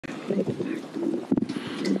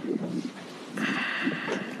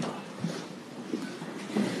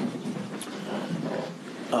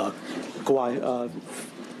Kawhi,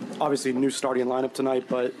 obviously new starting lineup tonight,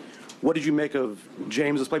 but what did you make of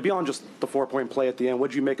James's play beyond just the 4-point play at the end?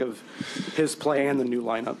 What did you make of his play and the new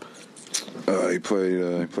lineup? He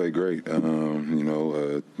played great.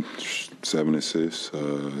 7 assists,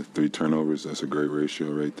 3 turnovers. That's a great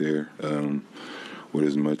ratio right there. With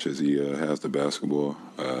as much as he has the basketball,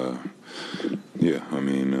 I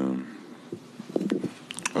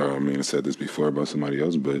said this before about somebody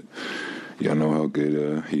else, but I know how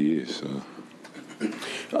good he is. So.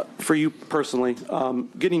 For you personally,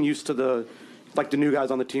 getting used to the new guys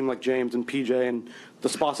on the team like James and PJ and the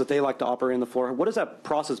spots that they like to operate on the floor, what has that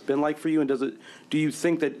process been like for you? And do you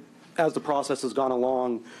think that as the process has gone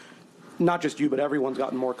along, not just you but everyone's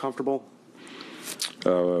gotten more comfortable?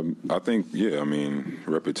 I think,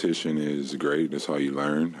 repetition is great. That's how you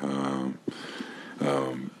learn.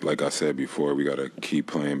 Like I said before, we got to keep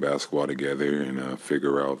playing basketball together and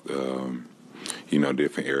figure out,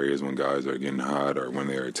 different areas when guys are getting hot or when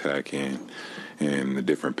they're attacking, and the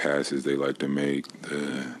different passes they like to make,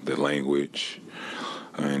 the language.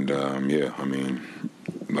 And,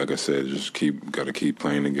 like I said, got to keep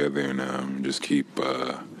playing together and just keeping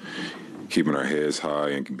our heads high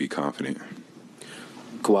and be confident.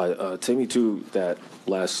 Kawhi, take me to that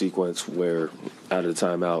last sequence where, out of the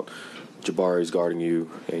timeout, Jabari's guarding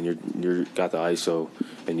you, and you're got the ISO,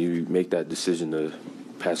 and you make that decision to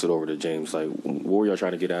pass it over to James. Like, what were y'all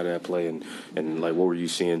trying to get out of that play, and what were you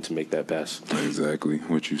seeing to make that pass? Exactly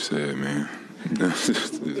what you said, man.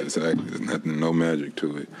 There's nothing, no magic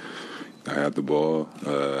to it. I had the ball.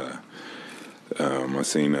 I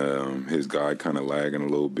seen his guy kind of lagging a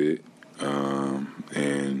little bit,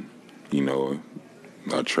 and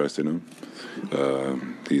I trusted him.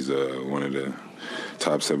 He's one of the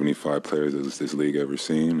top 75 players this league ever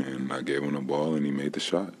seen, and I gave him the ball, and he made the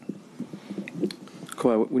shot.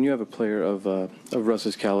 Kawhi, when you have a player of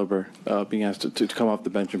Russ's caliber being asked to come off the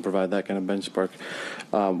bench and provide that kind of bench spark,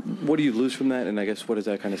 what do you lose from that? And I guess what does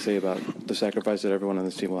that kind of say about the sacrifice that everyone on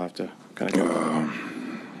this team will have to kind of go?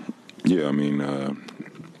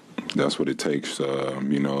 That's what it takes.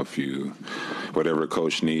 If whatever the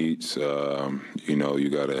coach needs, you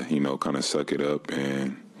gotta, kind of suck it up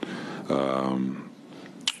and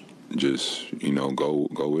just, go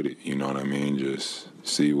with it. You know what I mean? Just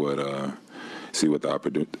see what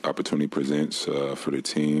the opportunity presents for the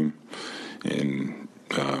team. And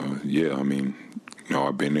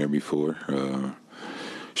I've been there before.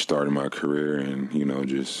 Started my career, and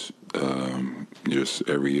just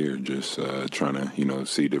every year, just trying to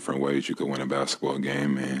see different ways you could win a basketball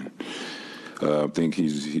game, and I think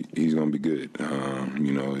he's going to be good.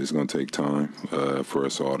 It's going to take time for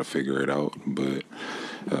us all to figure it out, but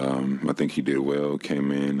I think he did well.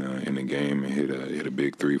 Came in the game and hit a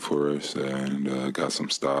big three for us, and got some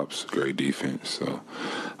stops. Great defense. So,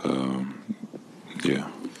 yeah.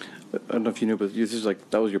 I don't know if you knew, but this is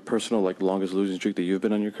that was your personal longest losing streak that you've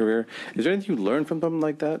been on your career. Is there anything you learned from something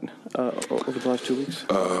like that over the last 2 weeks?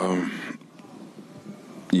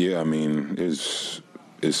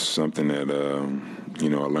 It's something that I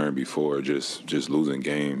learned before. Just losing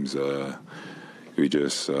games. We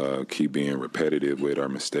just keep being repetitive with our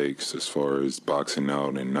mistakes as far as boxing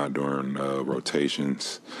out and not doing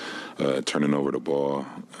rotations, turning over the ball.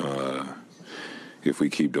 If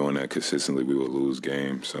we keep doing that consistently, we will lose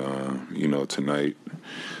games. Tonight,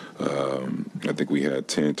 I think we had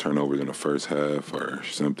 10 turnovers in the first half or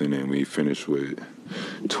something, and we finished with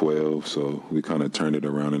 12. So we kind of turned it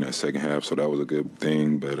around in that second half, so that was a good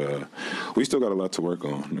thing. But we still got a lot to work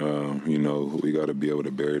on. We got to be able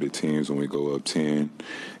to bury the teams when we go up 10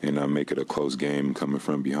 and not make it a close game coming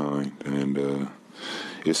from behind. And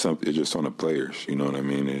it's just on the players, you know what I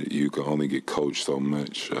mean? You can only get coached so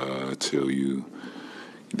much till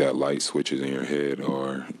that light switches in your head,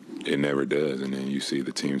 or it never does, and then you see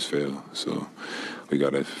the teams fail. So we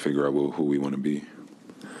got to figure out who we want to be.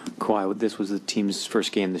 Kawhi, this was the team's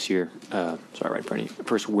first game this year.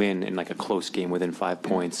 First win in a close game within 5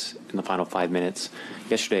 points in the final 5 minutes.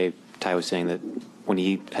 Yesterday, Ty was saying that when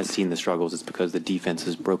he has seen the struggles, it's because the defense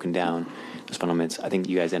has broken down those final minutes. I think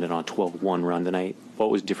you guys ended on a 12-1 run tonight. What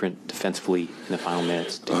was different defensively in the final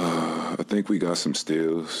minutes? I think we got some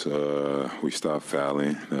steals. We stopped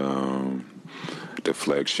fouling.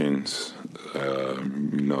 Deflections.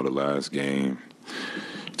 The last game,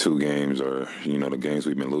 2 games are, the games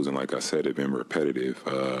we've been losing, like I said, have been repetitive.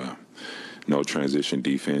 No transition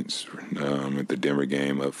defense. At the Denver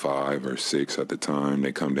game, up 5 or 6 at the time,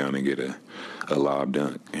 they come down and get a lob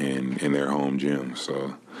dunk in their home gym.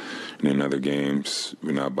 So And in other games,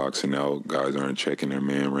 we're not boxing out. Guys aren't checking their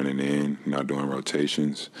man, running in, not doing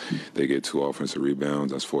rotations. They get 2 offensive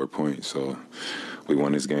rebounds. That's 4 points. So we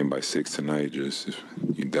won this game by 6 tonight.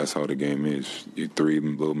 That's how the game is. 3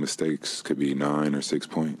 little mistakes could be 9 or 6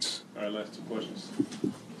 points. All right, last 2 questions.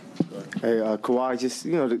 Hey, Kawhi, just,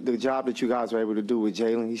 the job that you guys were able to do with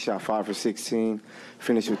Jalen, he shot 5 for 16,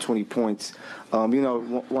 finished with 20 points.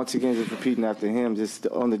 Once again, just repeating after him, just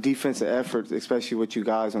on the defensive effort, especially with you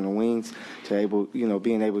guys on the wings,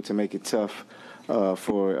 being able to make it tough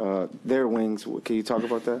for their wings. Can you talk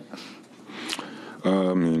about that?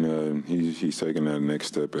 He's taking that next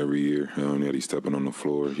step every year. That he's stepping on the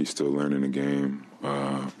floor. He's still learning the game.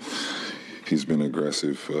 He's been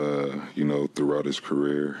aggressive, throughout his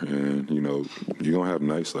career. And, you're going to have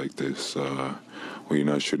nights like this where you're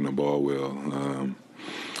not shooting the ball well.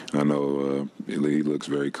 I know he looks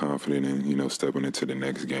very confident in, stepping into the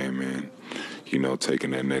next game and,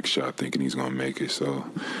 taking that next shot, thinking he's going to make it. So,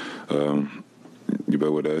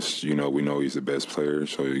 but with us, we know he's the best player,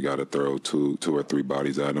 so you got to throw two or three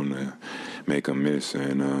bodies at him to make him miss.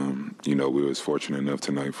 And, we was fortunate enough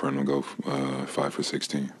tonight for him to go 5 for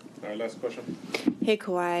 16. All right, last question. Hey,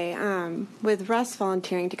 Kawhi. With Russ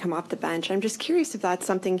volunteering to come off the bench, I'm just curious if that's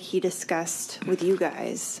something he discussed with you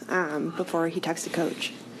guys before he texted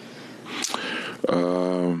Coach.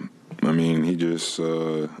 He just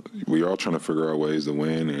we all trying to figure out ways to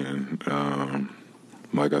win, and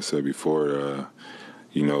like I said before,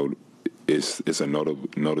 it's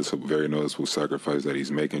a very noticeable sacrifice that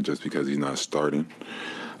he's making just because he's not starting.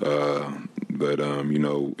 But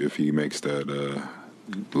if he makes that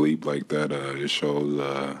leap like that, it shows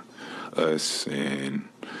us and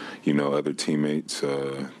other teammates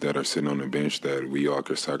that are sitting on the bench that we all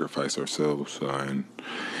could sacrifice ourselves, and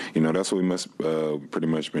that's what we must pretty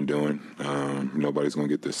much been doing. Nobody's gonna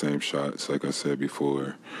get the same shots, like I said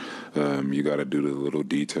before. You got to do the little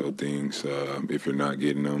detailed things if you're not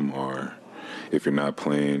getting them, or if you're not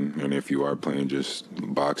playing, and if you are playing, just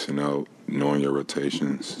boxing out, knowing your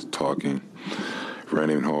rotations, talking,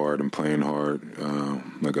 running hard and playing hard.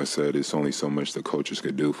 Like I said, it's only so much the coaches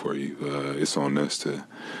could do for you. It's on us to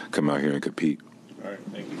come out here and compete. All right,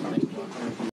 thank you.